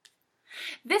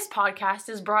This podcast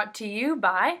is brought to you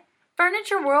by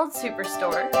Furniture World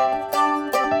Superstore.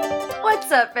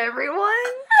 What's up, everyone?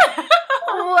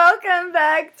 Welcome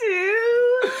back to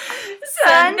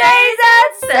Sundays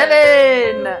at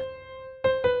 7.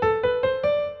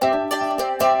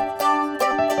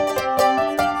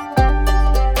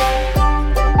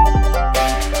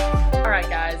 Alright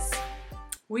guys,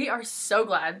 we are so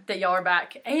glad that y'all are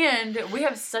back, and we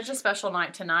have such a special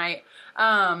night tonight.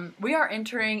 We are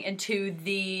entering into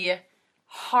the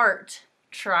heart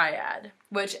triad,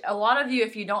 which a lot of you,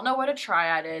 if you don't know what a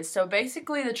triad is, so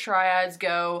basically the triads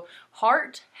go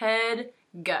heart, head,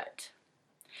 gut.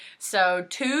 So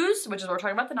 2s, which is what we're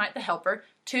talking about tonight, the helper,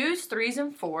 2s, 3s,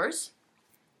 and 4s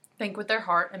think with their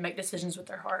heart and make decisions with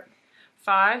their heart.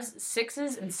 5s,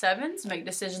 6s, and 7s make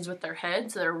decisions with their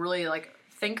head, so they're really like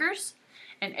thinkers.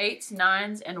 And 8s,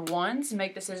 9s, and 1s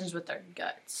make decisions with their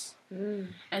guts.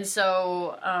 And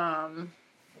so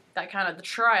that kind of, the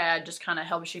triad just kind of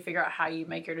helps you figure out how you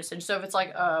make your decision. So if it's like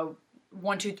a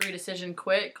 1, 2, 3 decision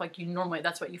quick, like you normally,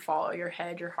 that's what you follow, your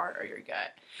head, your heart, or your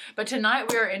gut. But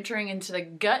tonight we are entering into the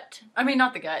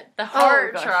the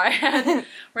heart triad.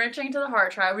 We're entering into the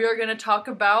heart triad. We are going to talk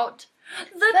about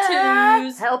the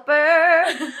 2s. Helper.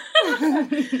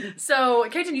 So,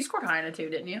 Kaiten, you scored high in a 2,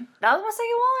 didn't you? That was my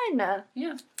second one.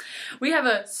 Yeah. We have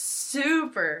a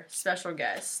super special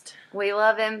guest. We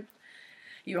love him.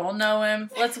 You all know him.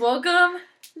 Let's welcome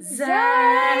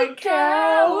Zach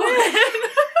Cowan.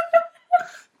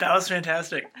 That was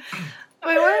fantastic.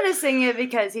 We wanted to sing it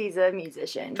because he's a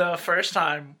musician. The first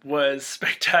time was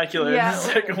spectacular. Yeah. The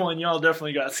second one, y'all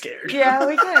definitely got scared. Yeah,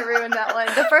 we kind of ruined that one.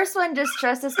 The first one, just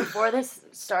trust us, before this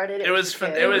started. It was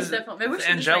fun. good. It was definitely. Maybe we should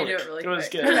angelic. just redo it really quick. It was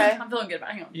good. Okay. I'm feeling good about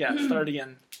it. Hang on. Yeah, start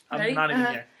again. I'm Ready? not even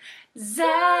here.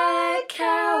 Zach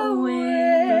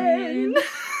Cowan.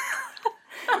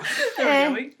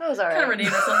 There we go. That was alright. Kind of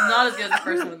redeemed ourselves. Not as good as the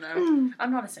first one though.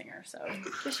 I'm not a singer, so.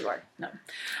 Yes, you are. No.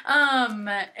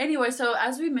 Anyway, so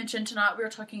as we mentioned tonight, we were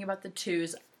talking about the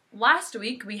 2s. Last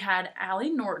week we had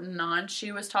Allie Norton on.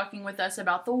 She was talking with us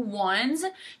about the 1s.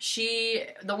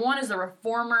 The 1 is the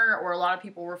reformer, or a lot of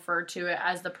people refer to it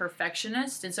as the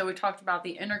perfectionist. And so we talked about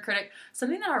the inner critic.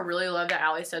 Something that I really love that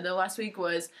Allie said though last week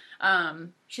was,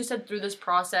 she said through this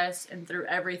process and through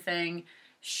everything,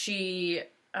 she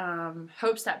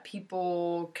hopes that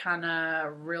people kind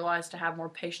of realize to have more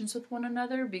patience with one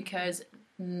another, because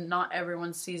not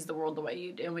everyone sees the world the way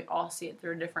you do, and we all see it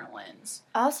through a different lens.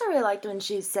 I also really liked when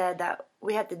she said that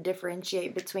we have to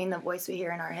differentiate between the voice we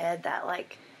hear in our head, that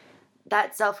like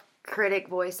that self-critic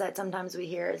voice that sometimes we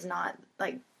hear is not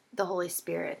like the Holy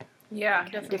Spirit. Yeah,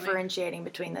 Like, definitely. differentiating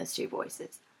between those two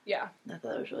voices. Yeah. I thought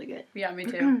that was really good. Yeah, me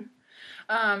too.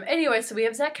 Anyway, so we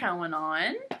have Zach Cowan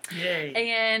on. Yay.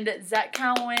 And Zach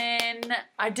Cowan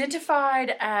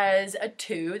identified as a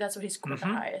 2. That's what he scored the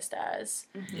highest as.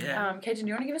 Yeah. Kaiten, do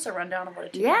you want to give us a rundown of what a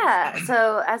 2 is? Yeah,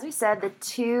 so as we said, the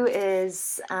 2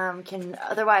 is can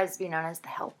otherwise be known as the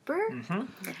helper.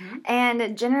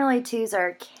 And generally 2s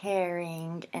are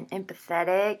caring and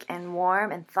empathetic and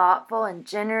warm and thoughtful and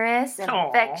generous and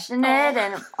affectionate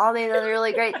and all these other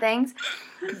really great things.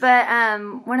 But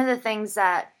one of the things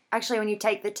that, actually when you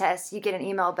take the test, you get an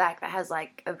email back that has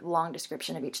like a long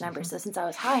description of each number. So since I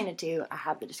was high in a 2, I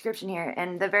have the description here.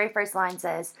 And the very first line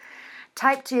says,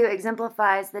 Type 2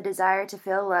 exemplifies the desire to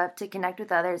feel love, to connect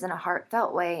with others in a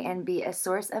heartfelt way, and be a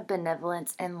source of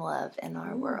benevolence and love in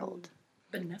our world.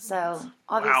 Benevolence. So,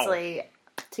 obviously,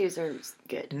 2s are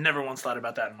good. Never once thought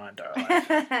about that in my entire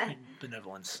life.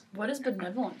 Benevolence. What does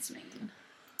benevolence mean?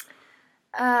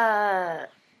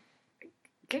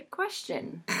 Good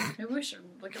question. Maybe we should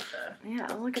look at the... Yeah,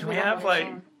 I'll look at Can we that have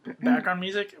later. like background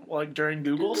music like during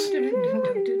Googles?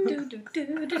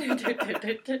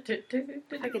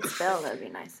 If I could spell, that would be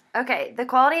nice. Okay, the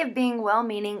quality of being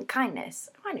well-meaning, kindness.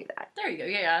 Oh, I knew that. There you go.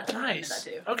 Yeah. I Nice. that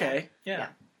too. Okay. Yeah.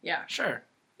 Yeah. Sure.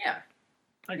 Yeah.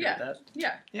 I agree Yeah. with that.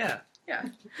 Yeah. Yeah. Yeah.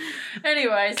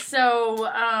 Anyway, so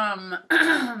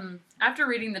after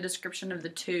reading the description of the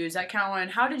 2s, Zach Cowan,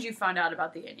 how did you find out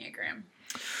about the Enneagram?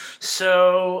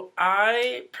 So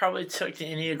I probably took the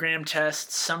Enneagram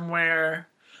test somewhere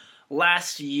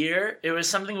last year. It was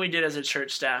something we did as a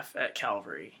church staff at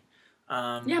Calvary.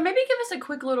 Yeah, maybe give us a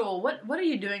quick little, what are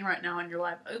you doing right now in your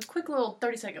life? A quick little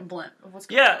 30-second blimp of what's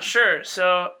going on. Yeah, sure.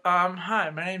 So, hi,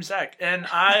 my name's Zach, and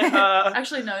I...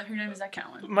 Actually, no, your name is Zach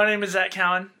Cowan. My name is Zach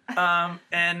Cowan, and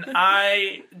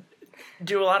I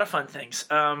do a lot of fun things.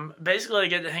 Basically, I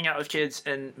get to hang out with kids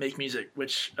and make music,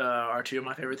 which are 2 of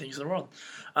my favorite things in the world.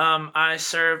 I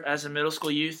serve as a middle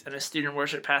school youth and a student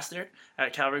worship pastor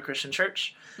at Calvary Christian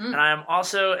Church. And I am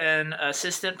also an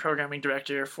assistant programming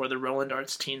director for the Roland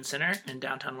Arts Teen Center in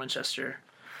downtown Winchester,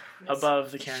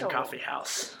 above the Karen Coffee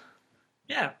House.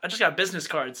 Yeah, I just got business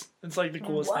cards. It's like the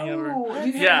coolest thing ever. Have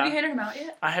you handed them out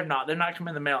yet? I have not. They're not coming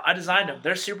in the mail. I designed them.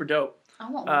 They're super dope. I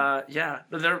want one. Yeah,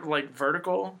 they're like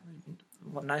vertical,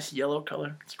 nice yellow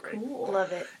color. It's great. Cool.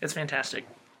 Love it. It's fantastic.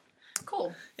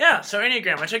 Cool. Yeah, so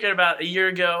Enneagram. I took it about a year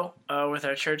ago with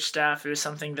our church staff. It was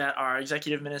something that our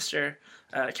executive minister,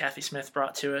 Kathy Smith,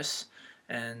 brought to us.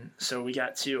 And so we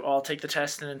got to all take the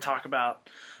test and then talk about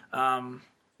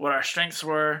what our strengths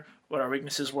were, what our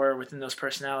weaknesses were within those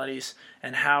personalities,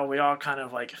 and how we all kind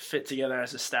of like fit together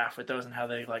as a staff with those and how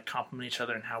they like complement each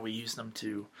other and how we use them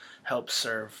to help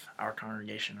serve our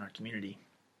congregation, our community.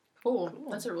 Cool.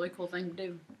 That's a really cool thing to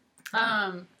do.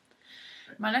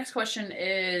 My next question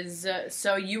is,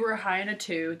 so you were high in a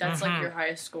 2. That's like your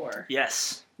highest score.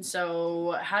 Yes.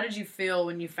 So how did you feel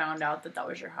when you found out that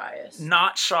was your highest?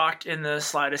 Not shocked in the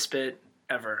slightest bit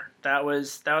ever. That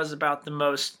was about the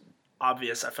most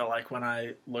obvious I felt like when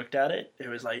I looked at it. It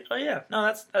was like, oh yeah, no,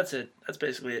 that's it. That's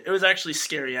basically it. It was actually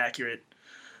scary accurate.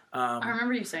 I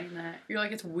remember you saying that. You're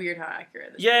like, it's weird how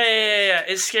accurate this is. Yeah.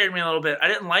 It scared me a little bit. I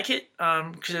didn't like it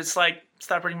because it's like,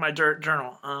 stop reading my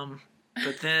journal.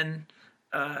 But then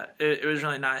it was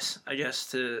really nice, I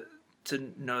guess, to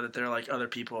know that there are like other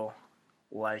people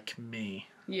like me.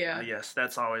 Yeah. I guess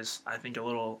that's always, I think, a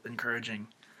little encouraging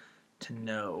to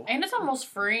know. And it's almost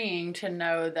freeing to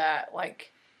know that,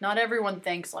 like, not everyone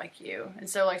thinks like you. And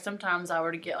so, like, sometimes I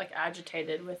would get, like,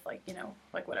 agitated with, like, you know,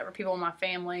 like, whatever, people in my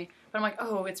family. But I'm like,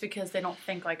 oh, it's because they don't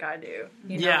think like I do.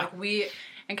 You know, yeah. Like,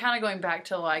 and kind of going back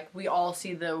to, like, we all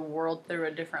see the world through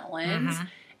a different lens. Mm-hmm.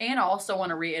 And I also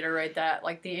want to reiterate that,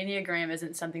 like, the Enneagram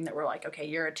isn't something that we're like, okay,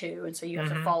 you're a 2, and so you have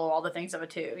to follow all the things of a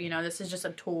 2. You know, this is just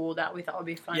a tool that we thought would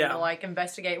be fun to, like,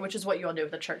 investigate, which is what you all do with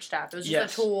the church staff. It was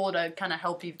just a tool to kind of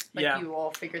help you, you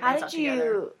all figure things out together. How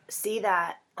did you see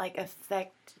that, like,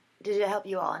 affect... Did it help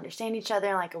you all understand each other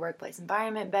in, like, a workplace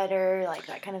environment better, like,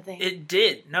 that kind of thing? It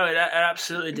did. No, it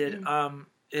absolutely did.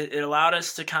 It allowed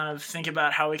us to kind of think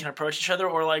about how we can approach each other,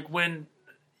 or, like, when...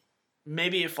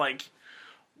 Maybe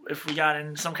if we got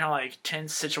in some kind of like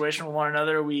tense situation with one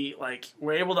another,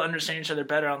 we're able to understand each other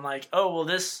better on like, oh,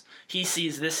 well, he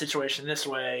sees this situation this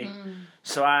way.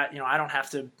 So I don't have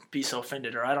to be so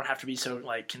offended, or I don't have to be so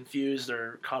like confused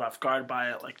or caught off guard by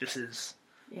it. Like this is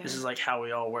like how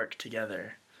we all work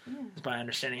together is by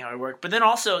understanding how we work. But then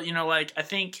also, you know, like I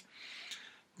think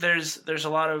there's a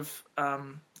lot of,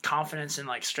 confidence and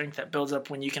like strength that builds up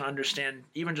when you can understand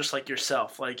even just like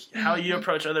yourself, like how you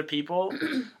approach other people.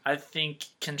 I think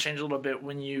can change a little bit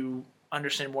when you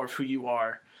understand more of who you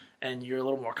are and you're a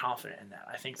little more confident in that.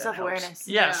 I think that self-awareness helps.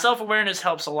 Yeah, self-awareness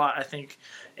helps a lot, I think,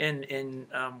 in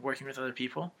working with other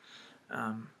people,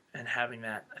 and having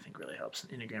that I think really helps.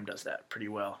 Enneagram does that pretty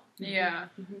well. Yeah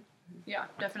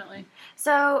definitely.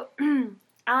 So I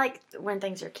like when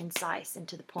things are concise and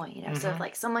to the point, you know. So if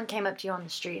like someone came up to you on the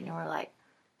street and were like,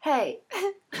 hey,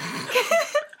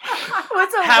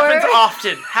 what's a Happens word?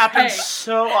 often. Happens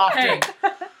so often.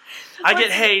 I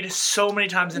get hayed so many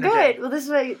times in a day. Good. Well, this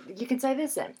is what you can say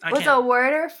this then. What's a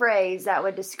word or phrase that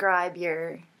would describe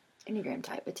your Enneagram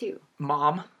type, a 2?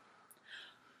 Mom.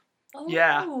 Oh.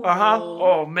 Yeah.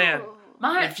 Oh, man.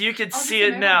 If you could see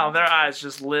it now, their eyes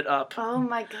just lit up. Oh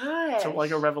my gosh. So like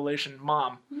a revelation.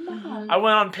 Mom. I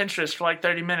went on Pinterest for like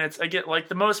 30 minutes. I get like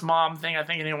the most mom thing I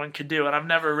think anyone could do, and I've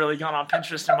never really gone on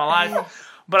Pinterest in my life.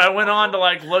 But I went on to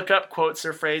like look up quotes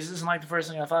or phrases, and like the first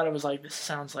thing I thought of was like, this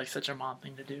sounds like such a mom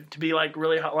thing to do. To be like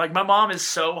really, like my mom is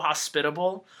so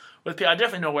hospitable with people. I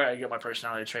definitely know where I get my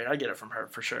personality trait. I get it from her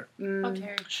for sure. Oh,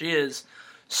 Terry. She is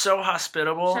so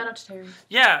hospitable. Shout out to Terry.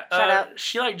 Yeah. Shout out.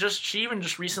 She even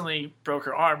just recently broke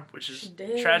her arm, which is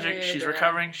tragic. She's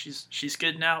recovering. She's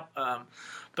good now.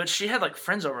 But she had like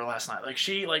friends over last night. Like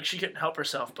she couldn't help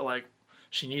herself, but like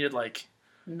she needed like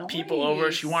people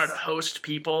over. She wanted to host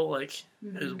people. Like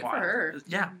it was wild. Her.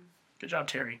 Yeah. Good job,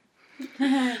 Terry.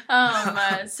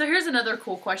 So here's another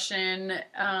cool question.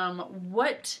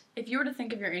 What if you were to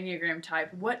think of your Enneagram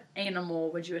type, what animal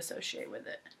would you associate with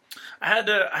it?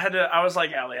 I was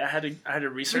like Allie. I had to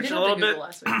research it a little bit.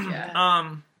 Last week,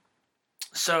 yeah.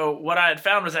 So what I had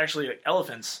found was actually like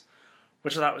elephants,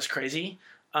 which I thought was crazy.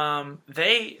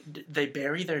 They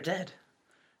bury their dead.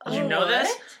 Did you know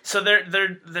this? So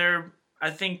they're I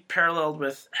think paralleled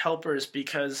with helpers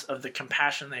because of the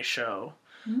compassion they show,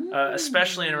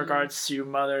 especially in regards to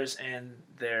mothers and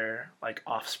their like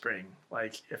offspring.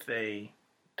 Like if they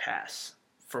pass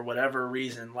for whatever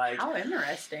reason, like how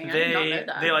interesting. I did not know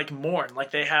that. They like mourn,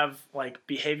 like they have like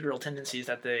behavioral tendencies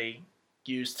that they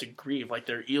use to grieve. Like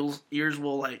their ears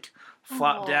will like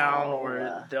flop down,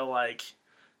 or they'll like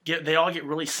they all get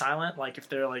really silent. Like if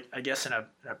they're like, I guess in a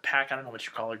pack, I don't know what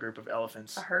you call a group of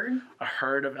elephants. A herd? A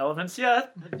herd of elephants. Yeah.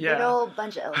 Big old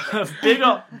bunch of elephants.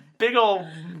 big old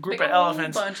group of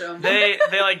elephants. Bunch of them. They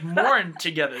like mourn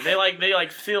together. They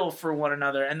like feel for one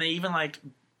another, and they even like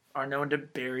are known to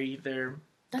bury their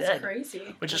dead.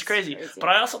 Crazy. Which is crazy. But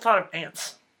I also thought of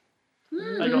ants.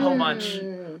 Like a whole bunch.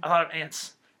 I thought of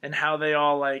ants and how they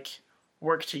all like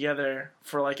work together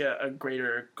for like a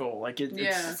greater goal. Like it's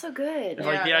That's so good. It's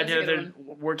like the idea they're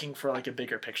working for like a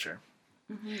bigger picture.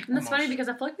 And that's funny because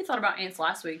I feel like we thought about ants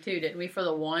last week too, didn't we? For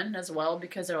the one as well,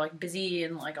 because they're like busy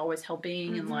and like always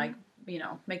helping and like, you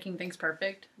know, making things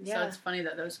perfect. Yeah. So it's funny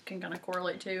that those can kind of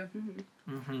correlate too.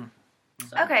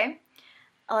 So. Okay.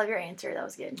 I love your answer. That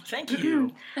was good. Thank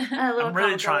you. I'm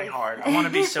really trying hard. I want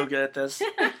to be so good at this.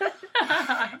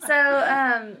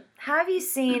 So, how have you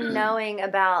seen knowing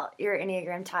about your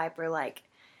Enneagram type or like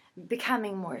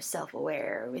becoming more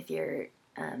self-aware with your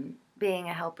being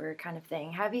a helper kind of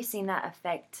thing? How have you seen that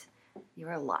affect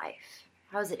your life?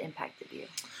 How has it impacted you?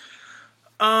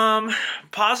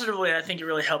 Positively, I think it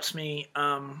really helps me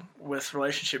with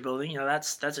relationship building. You know,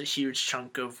 that's a huge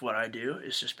chunk of what I do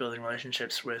is just building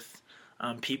relationships with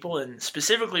people and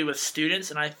specifically with students.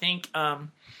 And I think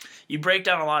you break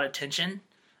down a lot of tension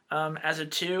as a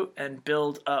 2 and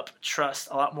build up trust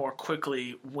a lot more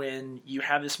quickly when you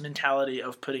have this mentality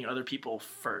of putting other people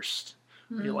first.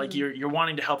 You're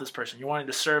wanting to help this person. You're wanting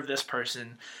to serve this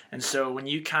person. And so when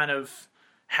you kind of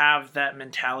have that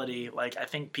mentality, like I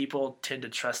think people tend to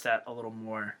trust that a little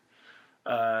more.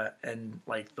 And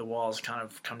like the walls kind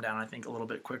of come down, I think, a little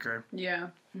bit quicker. Yeah.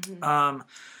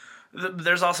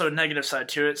 There's also a negative side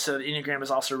to it. So the Enneagram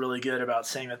is also really good about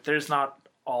saying that there's not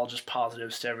all just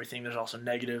positives to everything. There's also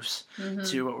negatives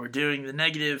to what we're doing. The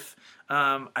negative,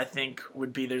 I think,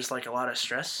 would be there's like a lot of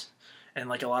stress and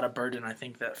like a lot of burden, I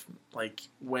think, that like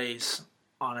weighs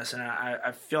on us. And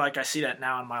I feel like I see that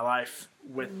now in my life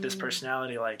with this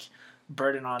personality, like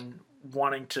burden on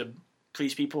wanting to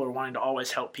please people or wanting to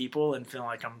always help people and feeling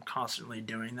like I'm constantly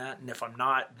doing that. And if I'm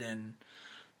not, then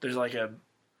there's like a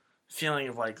feeling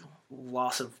of like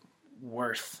loss of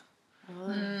worth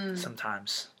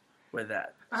sometimes with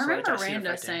that. I remember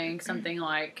Randa saying something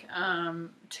like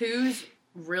 2s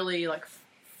really like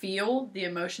feel the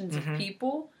emotions of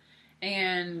people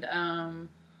and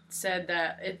said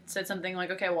something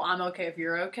like, okay, well, I'm okay if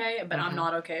you're okay, but I'm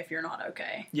not okay if you're not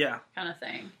okay. Yeah. Kind of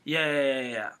thing.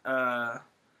 Yeah.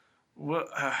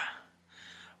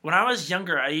 When I was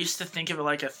younger, I used to think of it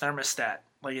like a thermostat,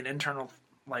 like an internal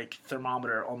like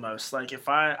thermometer almost. Like if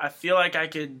I feel like I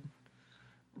could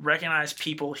recognize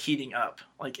people heating up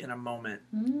like in a moment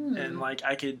and like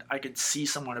I could see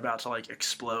someone about to like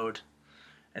explode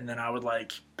and then I would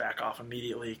like back off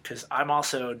immediately because I'm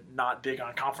also not big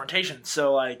on confrontation.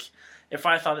 So like if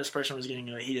I thought this person was getting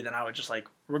really heated, then I would just like,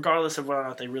 regardless of whether or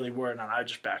not they really were or not, I would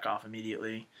just back off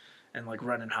immediately and like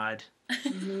run and hide.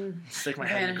 Stick my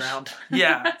head in the ground.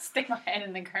 Yeah. Stick my head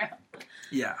in the ground.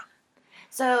 Yeah.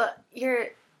 So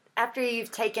after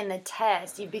you've taken the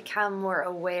test, you've become more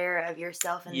aware of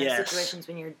yourself in those situations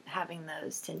when you're having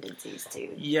those tendencies too.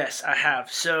 Yes, I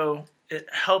have. So it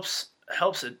helps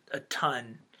a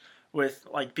ton with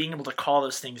like being able to call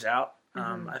those things out.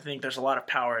 I think there's a lot of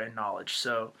power in knowledge.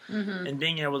 So in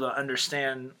being able to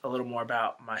understand a little more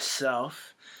about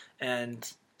myself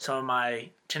and some of my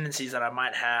tendencies that I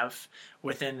might have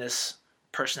within this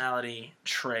personality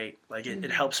trait, like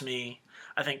it helps me,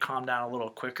 I think, calm down a little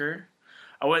quicker.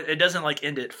 It doesn't like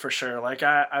end it for sure. Like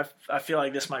I feel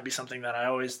like this might be something that I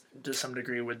always to some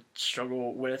degree would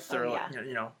struggle with, or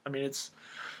you know, I mean it's,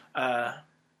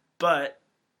 but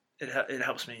it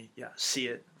helps me see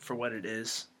it for what it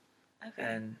is. Okay.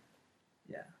 And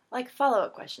like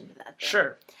follow-up question to that then.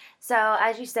 Sure. So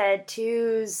as you said,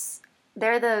 2s,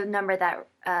 they're the number that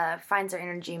finds their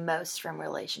energy most from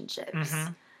relationships.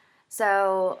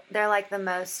 So they're like the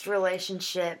most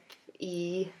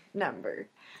relationship-y number.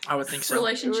 I would think so.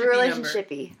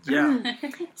 Relationship-y. Yeah.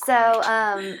 So,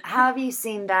 how have you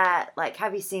seen that? Like,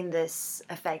 have you seen this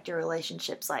affect your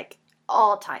relationships? Like,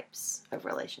 all types of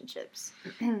relationships.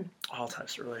 All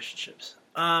types of relationships.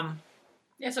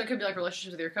 Yeah, so it could be like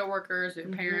relationships with your coworkers, with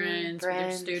your parents,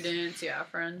 friends. With your students,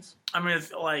 friends. I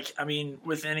mean,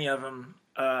 with any of them,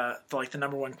 the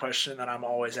number one question that I'm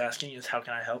always asking is, how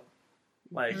can I help?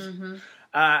 Like,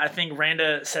 I think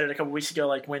Randa said it a couple weeks ago,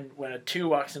 like when a 2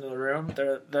 walks into the room,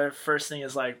 their first thing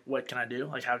is like, what can I do?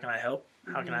 Like, how can I help?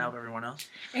 How can I help everyone else?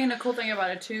 And the cool thing about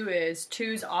it too is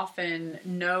 2s often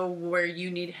know where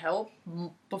you need help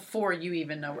before you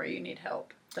even know where you need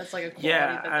help. That's like a quality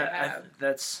that they have.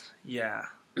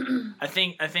 I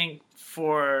think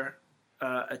for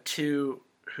a 2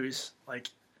 who's like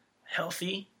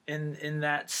healthy in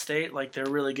that state. Like they're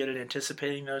really good at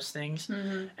anticipating those things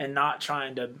and not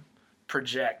trying to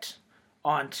project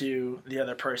onto the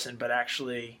other person, but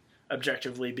actually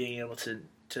objectively being able to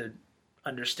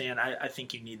understand, I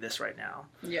think you need this right now.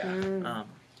 Yeah.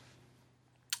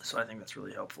 So I think that's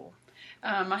really helpful.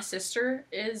 My sister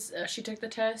she took the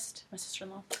test, my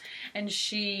sister-in-law, and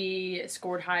she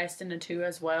scored highest in a 2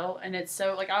 as well. And it's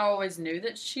so, like, I always knew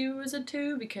that she was a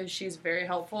 2 because she's very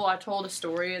helpful. I told a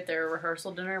story at their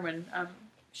rehearsal dinner when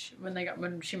she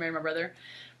married my brother.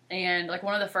 And, like,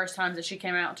 one of the first times that she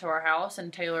came out to our house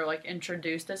and Taylor, like,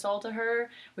 introduced us all to her,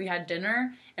 we had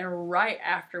dinner. And right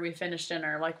after we finished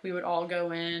dinner, like, we would all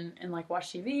go in and, like,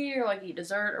 watch TV or, like, eat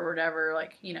dessert or whatever,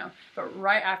 like, you know. But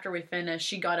right after we finished,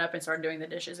 she got up and started doing the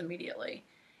dishes immediately.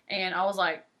 And I was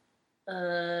like,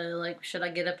 should I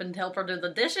get up and help her do the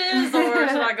dishes? Or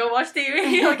should I go watch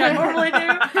TV like I normally do?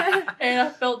 And I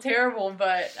felt terrible,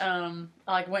 but I,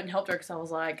 like, went and helped her because I was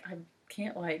like, I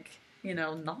can't, like...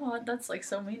 not. That's, like,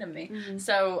 so mean of me. Mm-hmm.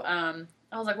 So, I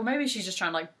was like, well, maybe she's just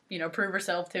trying to, like, prove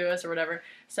herself to us or whatever.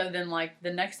 So then, like,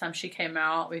 the next time she came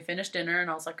out, we finished dinner, and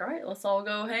I was like, all right, let's all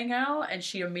go hang out. And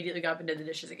she immediately got up and did the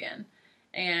dishes again.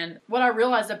 And what I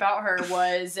realized about her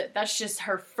was that's just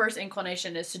her first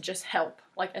inclination is to just help.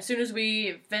 Like, as soon as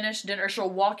we finish dinner,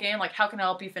 she'll walk in, like, how can I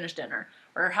help you finish dinner?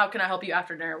 Or how can I help you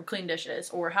after dinner clean dishes?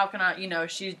 Or how can I,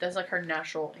 that's like her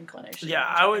natural inclination. Yeah,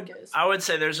 I would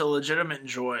say there's a legitimate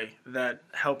joy that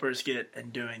helpers get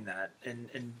in doing that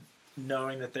and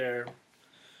knowing that they're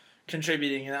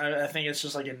contributing. And I think it's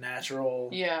just like a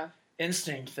natural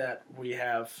instinct that we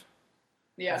have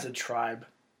as a tribe.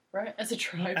 Right? As a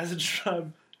tribe. As a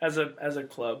tribe. As a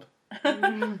club.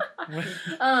 So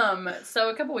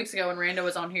a couple weeks ago when Randa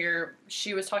was on here,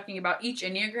 she was talking about each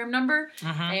Enneagram number,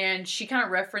 and she kind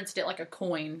of referenced it like a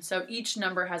coin. So each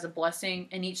number has a blessing,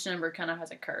 and each number kind of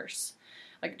has a curse,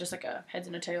 like just like a heads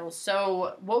and a tails.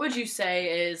 So what would you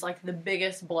say is like the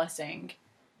biggest blessing,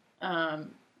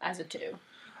 as a 2?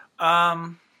 I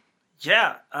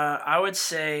would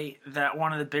say that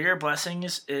one of the bigger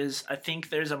blessings is I think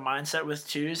there's a mindset with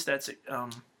 2s that's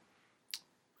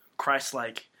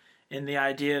Christ-like. In the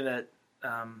idea that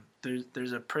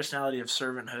there's a personality of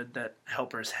servanthood that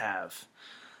helpers have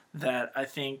that I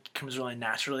think comes really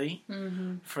naturally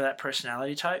for that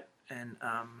personality type. And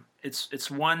it's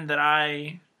one that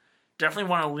I definitely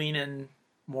want to lean in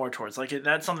more towards. Like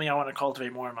that's something I want to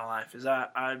cultivate more in my life is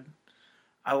I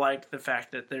like the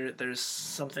fact that there's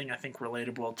something I think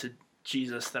relatable to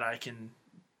Jesus that I can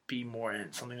be more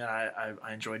in, something that I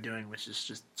enjoy doing, which is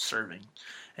just serving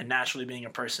and naturally being a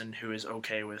person who is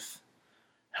okay with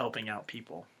helping out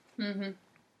people. So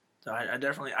I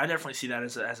definitely see that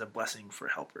as a blessing for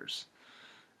helpers,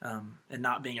 and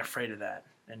not being afraid of that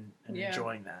and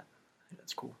enjoying that. I think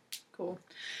that's cool. Cool.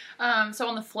 So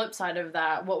on the flip side of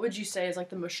that, what would you say is like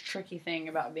the most tricky thing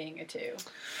about being a 2?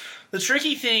 The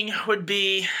tricky thing would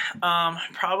be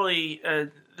probably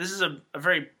this is a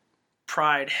very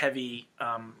pride-heavy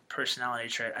personality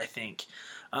trait, I think,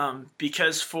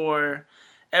 because for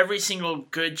every single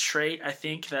good trait I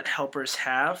think that helpers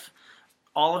have,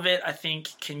 all of it I think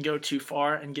can go too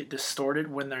far and get distorted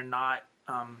when they're not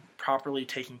properly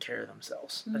taking care of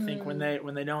themselves. I think when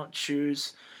they don't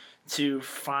choose to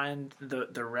find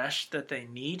the rest that they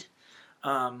need,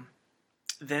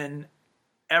 then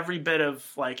every bit of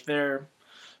like their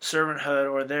servanthood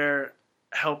or their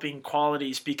helping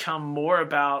qualities become more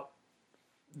about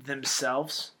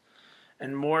themselves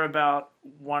and more about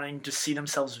wanting to see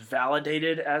themselves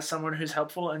validated as someone who's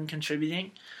helpful and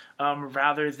contributing,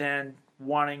 rather than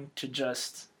wanting to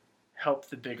just help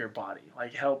the bigger body,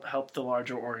 like help the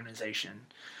larger organization.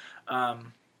 I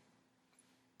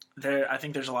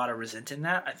think there's a lot of resent in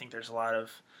that. I think there's a lot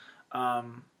of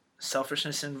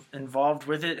selfishness involved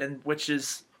with it, and which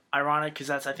is ironic because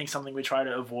that's I think something we try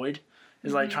to avoid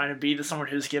is like trying to be someone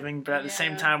who's giving, but at the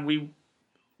same time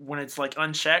when it's like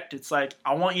unchecked, it's like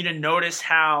I want you to notice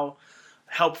how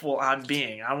helpful I'm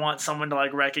being. I want someone to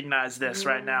like recognize this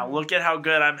right now. Look at how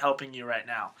good I'm helping you right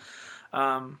now.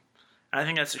 I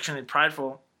think that's extremely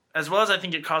prideful, as well as I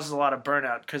think it causes a lot of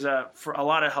burnout because for a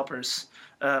lot of helpers,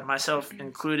 myself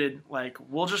included, like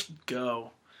we'll just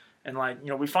go and like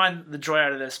we find the joy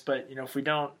out of this, but if we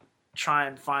don't try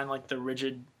and find like the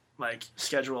rigid like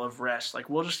schedule of rest, like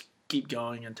we'll just keep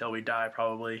going until we die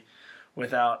probably,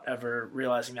 without ever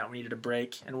realizing that we needed a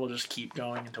break, and we'll just keep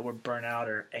going until we're burnt out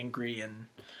or angry and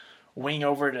wing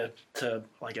over to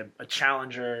like a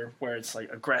challenger where it's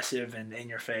like aggressive and in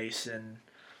your face and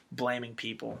blaming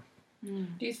people. Do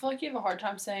you feel like you have a hard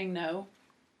time saying no?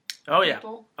 Oh yeah.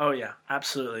 Oh yeah,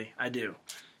 absolutely. I do.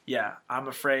 Yeah, I'm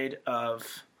afraid of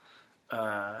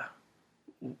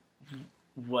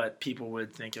what people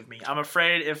would think of me. I'm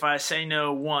afraid if I say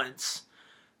no once,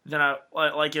 then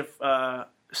if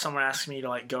someone asks me to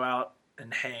like go out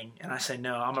and hang and I say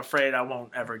no, I'm afraid I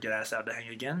won't ever get asked out to hang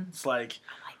again. It's like,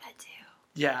 I like that too.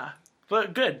 Yeah,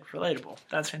 but good, relatable.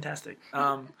 That's fantastic.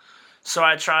 So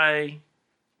I try,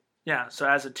 so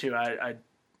as a 2, I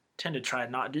tend to try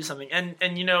not do something. And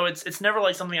it's never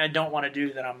like something I don't want to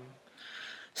do that I'm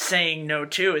saying no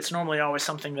to. It's normally always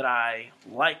something that I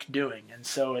like doing. And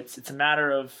so it's a matter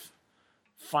of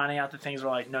finding out the things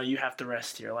where like, no, you have to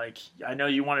rest here. Like, I know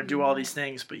you want to do all these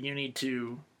things, but you need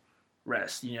to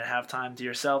rest. You need to have time to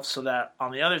yourself so that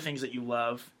on the other things that you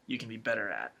love, you can be better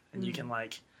at. And you can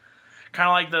like, kind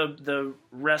of like the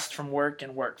rest from work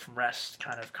and work from rest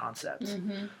kind of concept,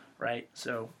 right?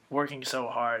 So working so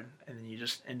hard and then you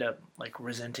just end up like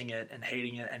resenting it and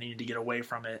hating it and you need to get away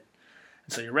from it.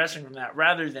 And so you're resting from that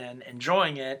rather than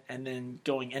enjoying it and then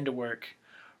going into work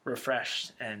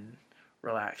refreshed and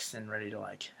relaxed and ready to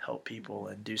like help people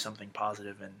and do something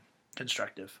positive and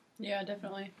constructive. Yeah,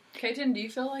 definitely. Kaiten, do you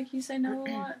feel like you say no a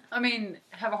lot? I mean,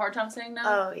 have a hard time saying no?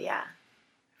 Oh, yeah.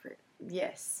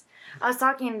 Yes. I was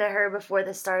talking to her before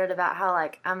this started about how,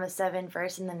 like, I'm a 7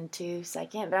 first and then a 2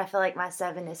 second, but I feel like my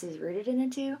 7-ness is rooted in a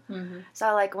 2. So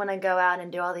I, like, want to go out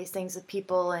and do all these things with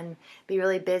people and be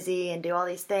really busy and do all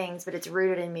these things, but it's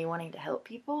rooted in me wanting to help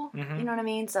people. You know what I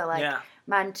mean? So, like,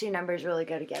 my 2 numbers really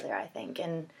go together, I think,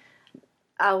 and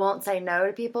I won't say no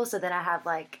to people, so then I have,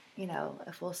 like,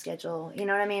 a full schedule. You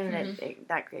know what I mean? And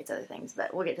that creates other things,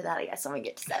 but we'll get to that, I guess, when we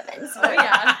get to 7s.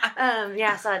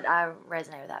 Oh, so I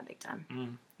resonate with that big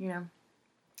time.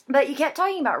 But you kept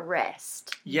talking about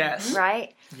rest. Yes.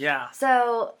 Right? Yeah.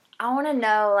 So I want to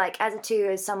know, like, as a 2,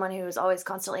 as someone who is always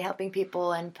constantly helping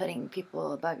people and putting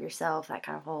people above yourself, that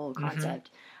kind of whole concept,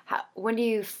 when do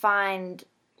you find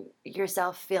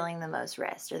yourself feeling the most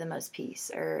rest or the most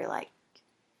peace or, like,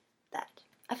 that?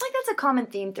 I feel like that's a common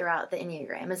theme throughout the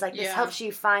Enneagram. Is like this helps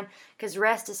you find, because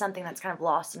rest is something that's kind of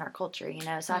lost in our culture,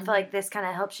 So I feel like this kind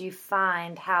of helps you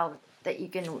find how that you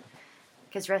can,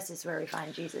 because rest is where we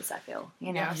find Jesus, I feel,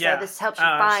 So this helps you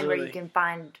find where you can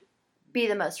be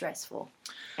the most restful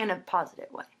in a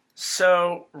positive way.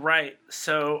 So, right.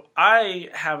 So I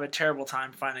have a terrible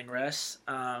time finding rest.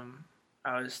 I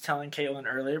was telling Caitlin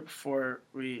earlier before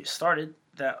we started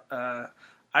that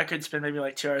I could spend maybe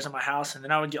like 2 hours in my house and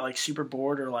then I would get like super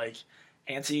bored or like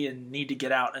antsy and need to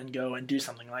get out and go and do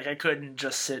something. Like I couldn't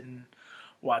just sit and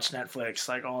watch Netflix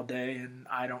like all day, and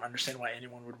I don't understand why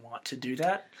anyone would want to do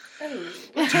that.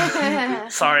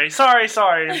 Sorry.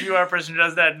 If you are a person who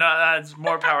does that, no, that's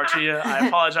more power to you. I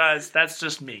apologize. That's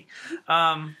just me.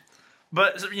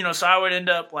 But so I would end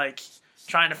up like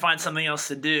trying to find something else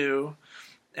to do.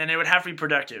 And it would have to be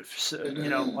productive. So,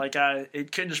 like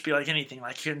it couldn't just be like anything.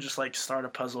 Like you couldn't just like start a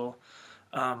puzzle,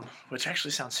 which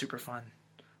actually sounds super fun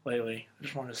lately. I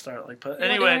just wanted to start like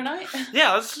anyway.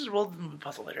 Yeah, we'll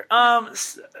puzzle later.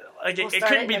 Like it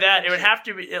couldn't be that. It would have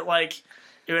to be it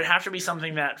would have to be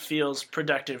something that feels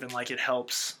productive and like it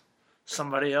helps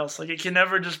somebody else. Like it can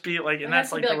never just be like, and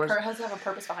that's like the worst. It has to have a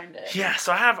purpose behind it. Yeah,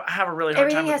 so I have a really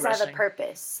hard time with resting. Everything has to have a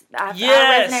purpose. I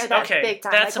resonate with that big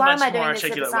time. That's like, why am I more doing this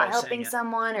if it's not helping it.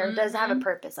 someone or does it have a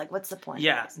purpose? Like, what's the point?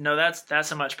 Yeah, no,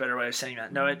 that's a much better way of saying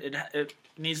that. No, it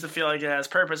needs to feel like it has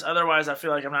purpose. Otherwise, I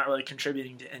feel like I'm not really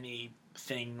contributing to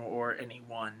anything or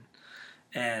anyone.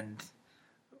 And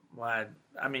well,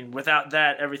 I mean, without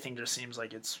that, everything just seems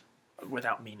like it's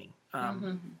without meaning.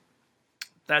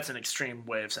 That's an extreme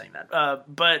way of saying that.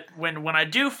 But when I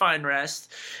do find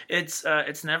rest, it's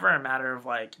never a matter of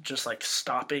like just like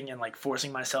stopping and like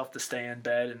forcing myself to stay in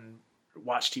bed and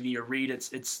watch TV or read.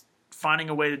 It's finding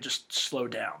a way to just slow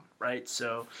down, right?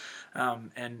 So,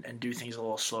 and do things a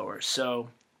little slower. So,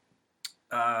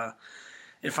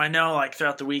 if I know like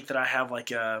throughout the week that I have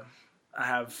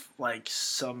like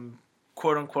some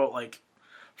quote unquote like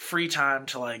free time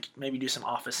to like maybe do some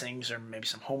office things or maybe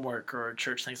some homework or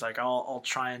church things, like I'll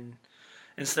try and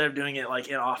instead of doing it like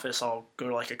in office, I'll go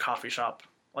to like a coffee shop,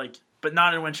 like, but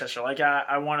not in Winchester. Like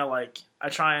I want to like, I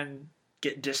try and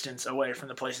get distance away from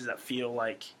the places that feel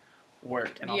like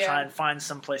work, and I'll try and find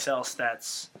someplace else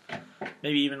that's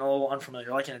maybe even a little unfamiliar,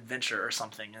 like an adventure or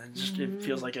something, and it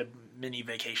feels like a mini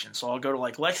vacation. So I'll go to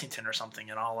like Lexington or something,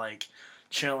 and I'll like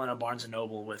chill in a Barnes &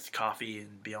 Noble with coffee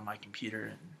and be on my computer.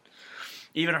 And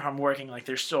even if I'm working, like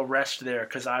there's still rest there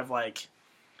because I've like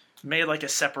made like a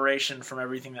separation from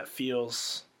everything that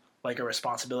feels like a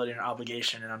responsibility and an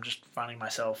obligation, and I'm just finding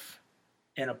myself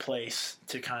in a place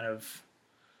to kind of,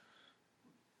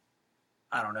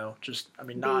 I don't know, just, I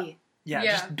mean,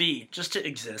 just to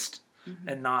exist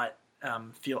and not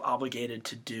feel obligated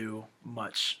to do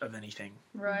much of anything.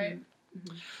 Right.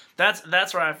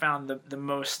 That's where I found the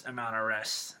most amount of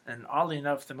rest, and oddly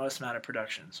enough, the most amount of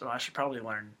production. So I should probably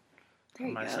learn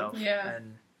from myself. Yeah.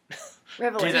 And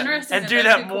Revelation. do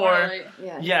that more. Correlate.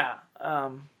 Yeah.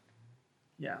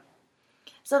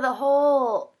 So the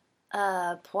whole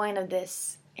point of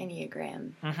this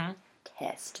Enneagram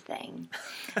test thing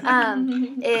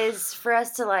is for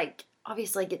us to like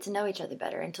obviously get to know each other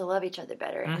better and to love each other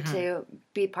better and to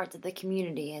be parts of the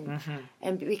community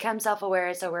and become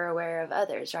self-aware so we're aware of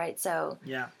others, right? So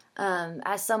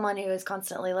as someone who is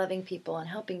constantly loving people and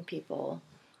helping people,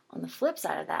 on the flip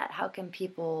side of that, how can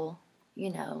people,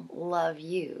 love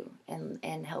you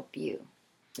and help you?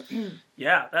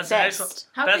 Yeah, that's an excellent.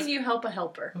 How can you help a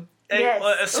helper?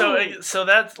 Yes. So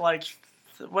that's like,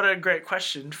 what a great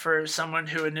question for someone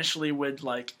who initially would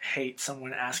like hate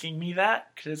someone asking me that,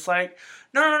 because it's like,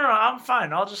 no, I'm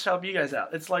fine. I'll just help you guys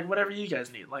out. It's like whatever you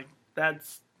guys need. Like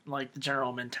that's like the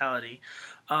general mentality.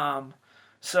 So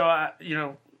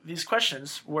these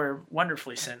questions were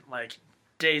wonderfully sent like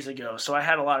days ago. So I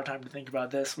had a lot of time to think about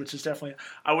this, which is definitely,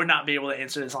 I would not be able to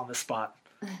answer this on the spot.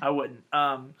 I wouldn't.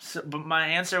 But my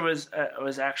answer was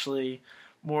actually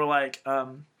more like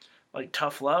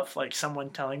tough love, like someone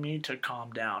telling me to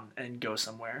calm down and go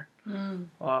somewhere.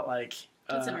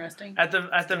 That's interesting. At the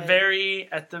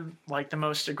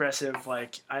most aggressive,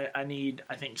 like I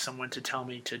think someone to tell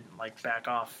me to like back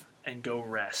off and go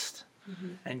rest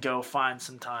and go find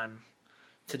some time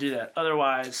to do that.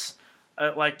 Otherwise,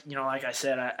 like I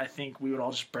said, I think we would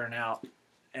all just burn out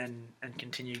and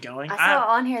continue going. I saw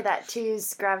on here that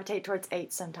 2s gravitate towards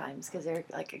 8s sometimes because they're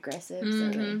like aggressive.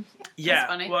 So yeah,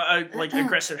 funny. Well, like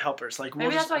aggressive helpers. Like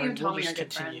maybe that's why you and we'll Tommy just are good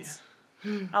continue. friends.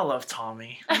 I love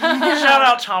Tommy. Shout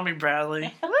out Tommy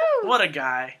Bradley. What a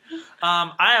guy.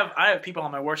 I have people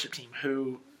on my worship team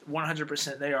who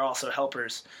 100% they are also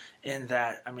helpers in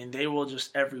that. I mean, they will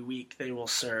just every week they will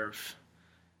serve.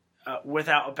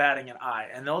 Without batting an eye,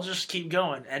 and they'll just keep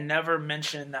going and never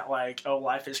mention that like, oh,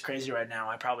 life is crazy right now,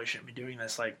 I probably shouldn't be doing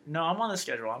this. Like, no, I'm on the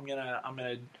schedule. I'm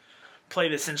gonna play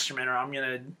this instrument, or I'm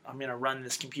gonna run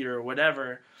this computer or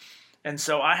whatever. And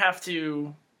so I have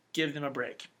to give them a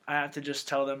break. I have to just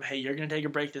tell them, hey, you're gonna take a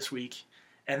break this week,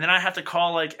 and then I have to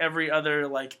call like every other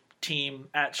like team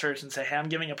at church and say, hey, I'm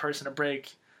giving a person a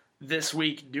break this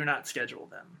week. Do not schedule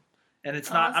them. And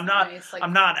it's not. I'm not. Nice. Like,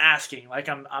 I'm not asking. Like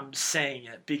I'm saying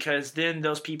it, because then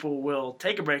those people will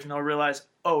take a break and they'll realize,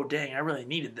 oh dang, I really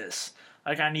needed this.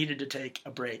 Like I needed to take a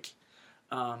break.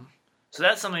 So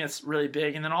that's something that's really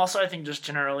big. And then also I think just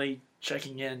generally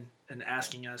checking in and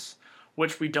asking us,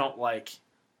 which we don't like,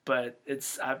 but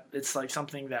it's like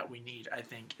something that we need. I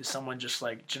think is someone just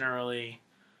like generally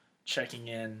checking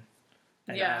in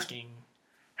and asking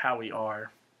how we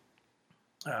are.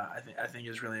 I think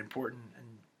is really important. And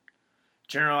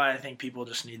generally, I think people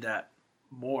just need that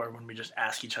more when we just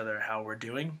ask each other how we're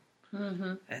doing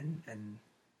and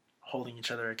holding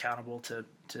each other accountable to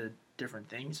different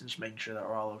things and just making sure that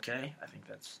we're all okay. I think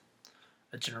that's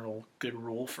a general good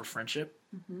rule for friendship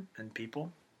and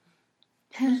people.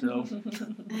 So,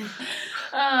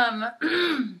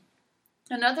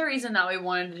 another reason that we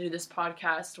wanted to do this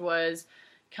podcast was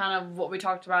kind of what we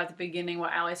talked about at the beginning,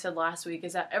 what Allie said last week,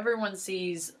 is that everyone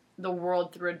sees the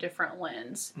world through a different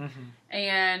lens.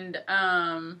 And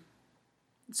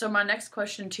so my next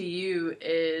question to you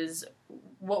is,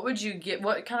 what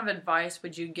kind of advice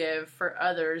would you give for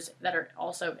others that are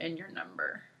also in your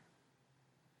number?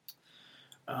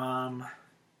 Learn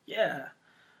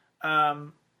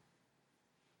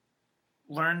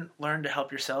to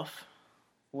help yourself.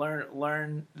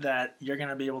 Learn that you're going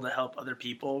to be able to help other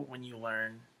people when you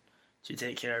learn to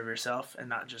take care of yourself and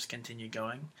not just continue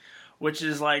going, which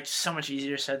is like so much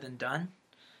easier said than done.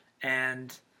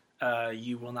 And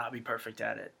you will not be perfect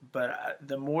at it. But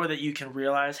the more that you can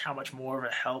realize how much more of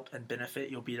a help and benefit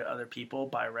you'll be to other people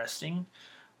by resting,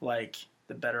 like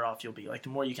the better off you'll be. Like the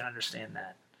more you can understand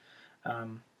that,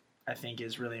 I think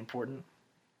is really important.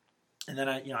 And then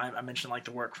I mentioned like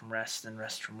the work from rest and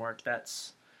rest from work.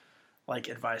 That's like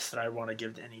advice that I want to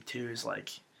give to any two is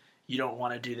like, you don't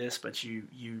want to do this, but you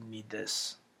need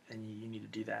this and you need to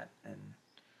do that.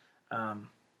 And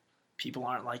people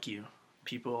aren't like you.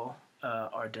 People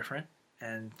are different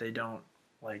and they don't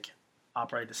like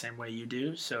operate the same way you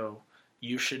do. So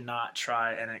you should not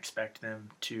try and expect them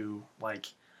to like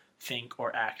think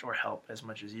or act or help as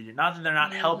much as you do. Not that they're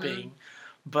not helping,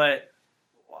 but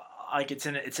like it's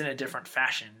in a different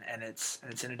fashion and it's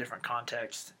in a different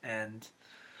context. And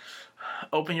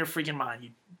open your freaking mind, you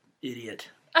idiot.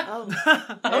 Oh,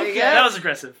 there you go. That was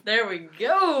aggressive. There we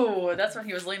go. That's when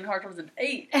he was leaning hard towards an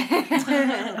 8.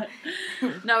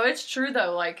 No, it's true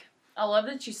though. Like I love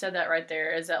that you said that right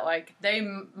there, is that, like, they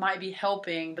might be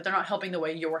helping, but they're not helping the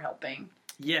way you're helping.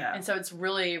 Yeah. And so it's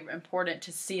really important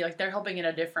to see, like, they're helping in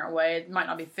a different way. It might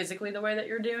not be physically the way that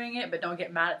you're doing it, but don't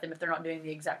get mad at them if they're not doing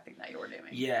the exact thing that you're doing.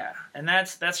 Yeah. And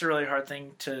that's a really hard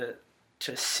thing to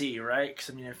see, right? Because,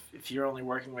 I mean, if you're only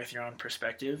working with your own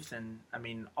perspective, then, I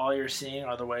mean, all you're seeing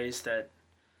are the ways that,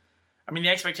 I mean, the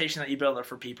expectation that you build up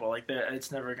for people, like,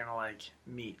 it's never going to, like,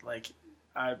 meet. Like,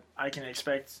 I can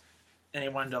expect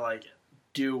anyone to, like,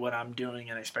 do what I'm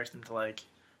doing and expect them to, like,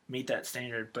 meet that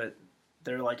standard, but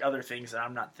there are, like, other things that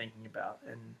I'm not thinking about.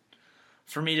 And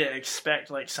for me to expect,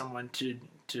 like, someone to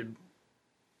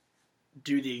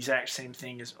do the exact same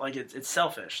thing is, like, it's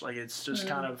selfish. Like, it's just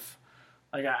kind of,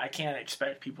 like, I can't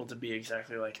expect people to be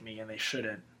exactly like me, and they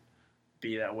shouldn't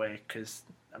be that way, because,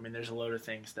 I mean, there's a load of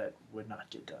things that would not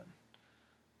get done.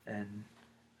 And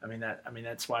I mean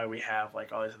that's why we have,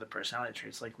 like, all these other personality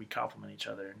traits. Like, we complement each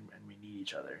other, and we need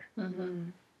each other. Mm-hmm.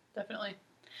 Definitely.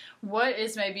 What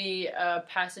is maybe a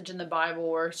passage in the Bible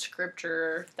or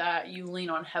scripture that you lean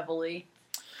on heavily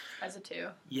as a 2?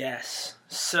 Yes.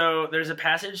 So there's a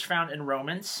passage found in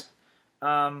Romans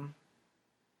that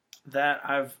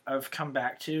I've come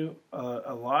back to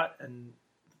a lot, and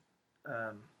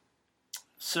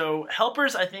so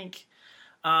helpers, I think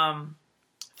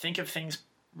of things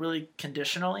really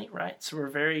conditionally, right? So we're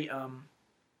very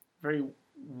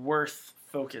worth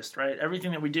focused, right?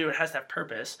 Everything that we do, it has to have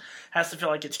purpose, has to feel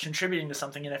like it's contributing to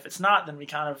something, and if it's not, then we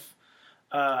kind of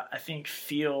I think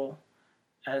feel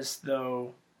as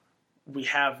though we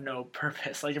have no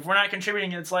purpose. Like, if we're not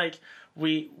contributing, it's like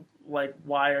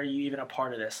why are you even a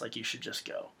part of this? Like, you should just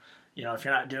go, if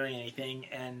you're not doing anything.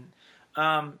 And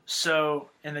so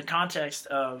in the context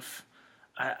of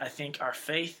I think our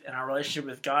faith and our relationship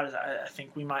with God, is I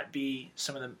think we might be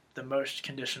some of the most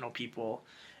conditional people,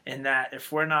 in that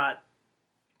if we're not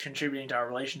contributing to our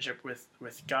relationship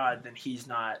with God, then He's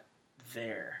not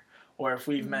there. Or if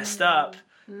we've messed up,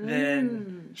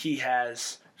 then He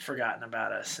has forgotten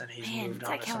about us, and He's moved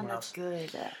on to someone else.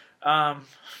 Good.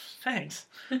 Thanks.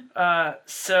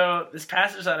 So this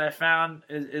passage that I found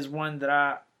is one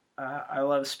that I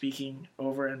love speaking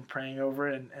over and praying over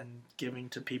and giving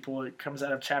to people. It comes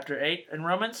out of chapter 8 in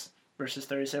Romans, verses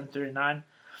 37-39.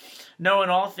 No, in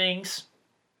all things,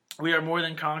 we are more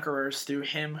than conquerors through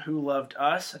Him who loved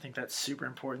us. I think that's super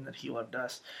important that He loved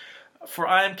us. For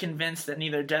I am convinced that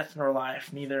neither death nor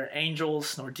life, neither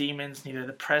angels nor demons, neither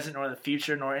the present nor the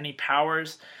future, nor any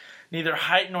powers, neither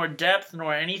height nor depth,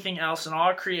 nor anything else in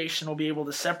all creation will be able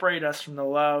to separate us from the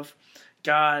love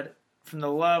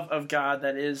of God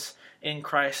that is in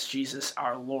Christ Jesus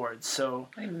our Lord. So,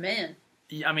 amen.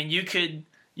 I mean, you could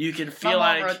feel my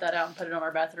like mom wrote that out and put it on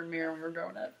our bathroom mirror when we were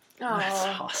growing up. Oh,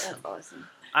 that's awesome. That's awesome.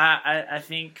 I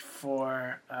think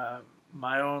for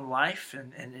my own life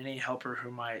and any helper who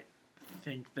might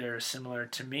think they're similar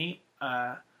to me,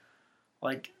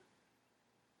 like,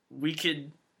 we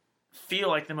could feel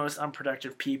like the most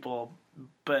unproductive people,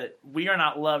 but we are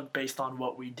not loved based on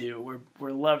what we do.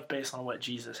 We're loved based on what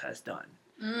Jesus has done.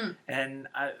 And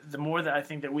the more that I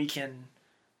think that we can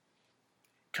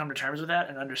come to terms with that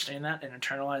and understand that and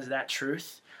internalize that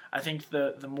truth, I think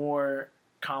the more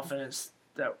confidence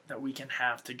that we can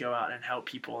have to go out and help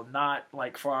people, not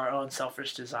like for our own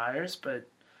selfish desires, but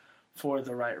for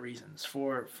the right reasons,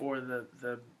 for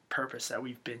the purpose that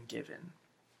we've been given.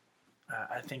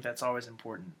 I think that's always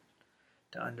important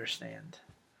to understand.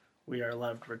 We are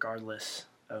loved regardless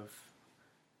of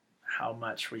how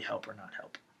much we help or not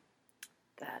help.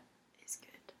 That is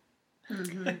good.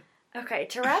 Mm-hmm. Okay,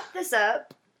 to wrap this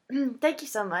up, thank you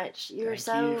so much. You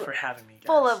Thank you for having me, guys.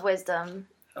 Full of wisdom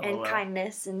and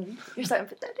kindness, and you're so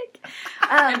empathetic.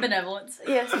 And benevolence.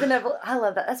 Yes, benevolent. I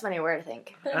love that. That's my new word, I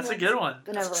think. That's a good one.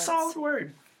 Benevolence. That's a solid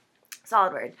word.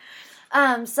 Solid word.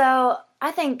 So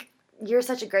I think you're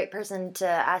such a great person to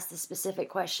ask this specific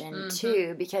question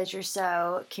too, because you're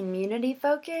so community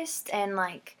focused and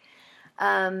like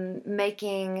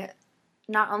making,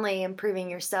 not only improving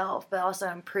yourself, but also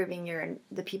improving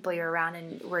the people you're around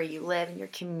and where you live in your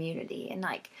community. And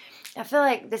like, I feel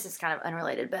like this is kind of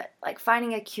unrelated, but like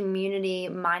finding a community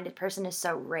minded person is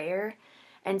so rare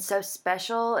and so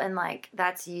special. And like,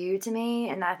 that's you to me.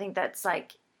 And I think that's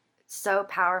like so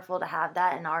powerful to have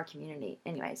that in our community.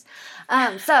 Anyways,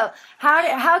 so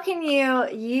how can you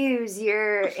use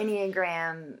your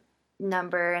Enneagram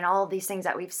number and all of these things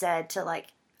that we've said to like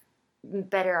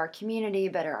better our community,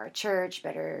 better our church,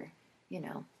 better,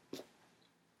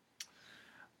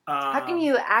 how can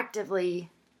you actively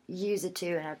use it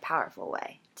in a powerful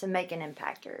way to make an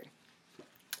impact? Or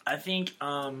I think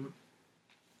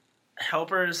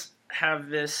helpers have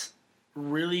this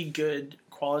really good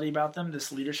quality about them,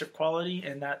 this leadership quality,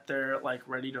 and that they're like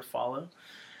ready to follow,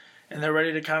 and they're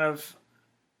ready to kind of,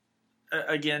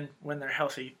 again, when they're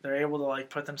healthy, they're able to like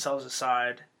put themselves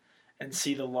aside and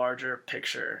see the larger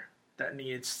picture that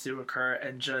needs to occur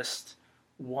and just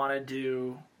want to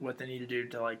do what they need to do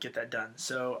to like get that done.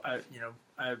 So I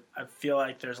feel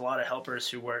like there's a lot of helpers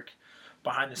who work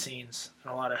behind the scenes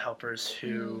and a lot of helpers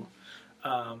who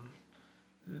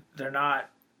they're not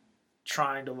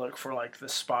trying to look for like the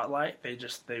spotlight. They're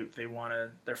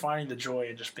finding the joy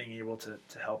in just being able to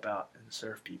help out and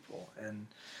serve people. And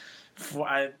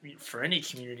for any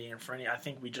community and I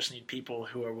think we just need people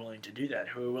who are willing to do that,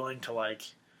 who are willing to like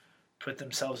put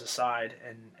themselves aside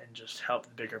and just help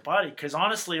the bigger body. Because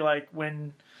honestly, like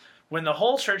when the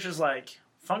whole church is like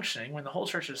functioning, when the whole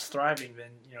church is thriving,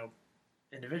 then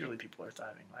individually people are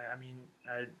thriving.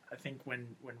 I think when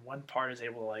one part is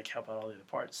able to like help out all the other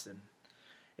parts, then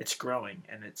it's growing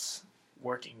and it's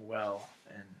working well,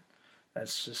 and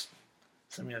that's just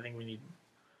something I think we need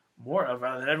more of,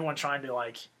 rather than everyone trying to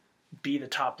like be the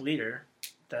top leader.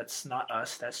 That's not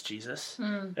us. That's Jesus.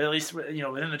 At least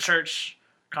within the church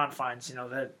confines,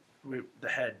 the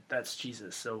head, that's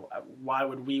Jesus. So why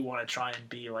would we want to try and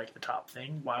be like the top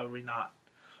thing? Why would we not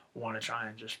want to try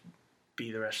and just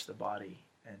be the rest of the body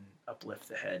and uplift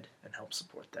the head and help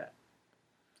support that?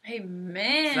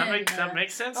 Amen. Does that make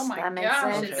sense? Oh my That makes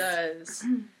gosh, sense. it does.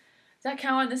 Zach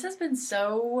Cowan, this has been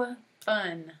so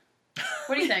fun.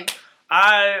 What do you think?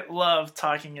 I love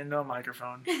talking into a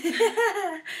microphone.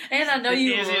 And I know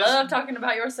you love talking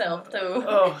about yourself, too.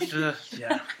 Oh,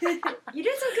 yeah. You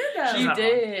did so good, though. You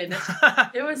did.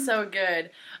 It was so good.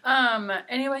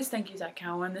 Anyways, thank you, Zach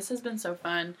Cowan. This has been so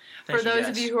fun. For those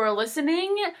of you who are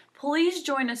listening, please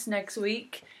join us next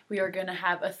week. We are going to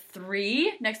have a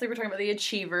 3. Next week we're talking about the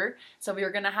achiever. So we are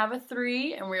going to have a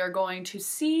 3, and we are going to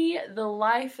see the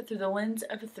life through the lens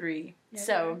of a 3. Yeah.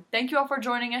 So thank you all for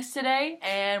joining us today,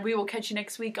 and we will catch you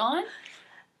next week on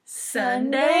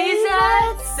Sundays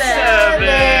at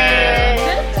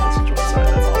 7.